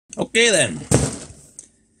Okay then,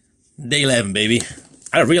 day 11, baby.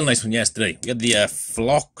 I had a real nice one yesterday. We had the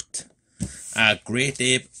flocked Great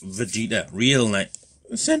Ape Vegeta. Real nice.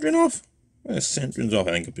 Centering off? Centering's off,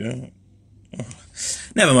 I think. Oh.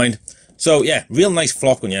 Never mind. So yeah, real nice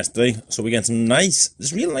flock one yesterday. So we get some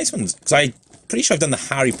just real nice ones. Because I'm pretty sure I've done the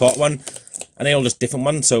Harry Potter one, and they all just different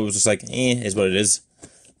ones. So it was just like, is what it is.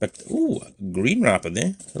 But ooh, green wrapper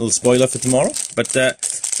there. A little spoiler for tomorrow. But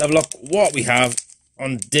let's have a look what we have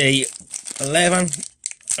on day 11.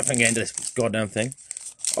 If I can get into this goddamn thing.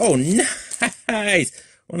 Oh, nice!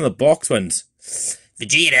 One of the box ones.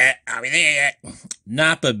 Vegeta, are we there yet?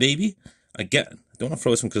 Nappa, baby. I don't want to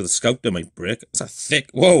throw this one because the sculptor might break. It's a thick.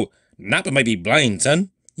 Whoa! Nappa might be blind, son.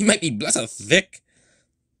 He might be. That's a thick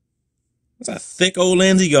old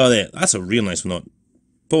lens he got there. That's a real nice one.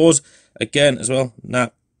 Pause again as well.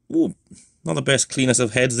 Ooh, not the best cleanest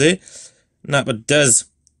of heads there. Nappa does.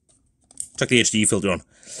 Check the HD filter on.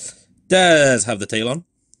 Does have the tail on.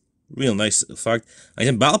 Real nice fact. He's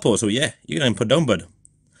in battle pose, so yeah, you can put down, bud.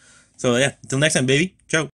 So yeah, until next time, baby.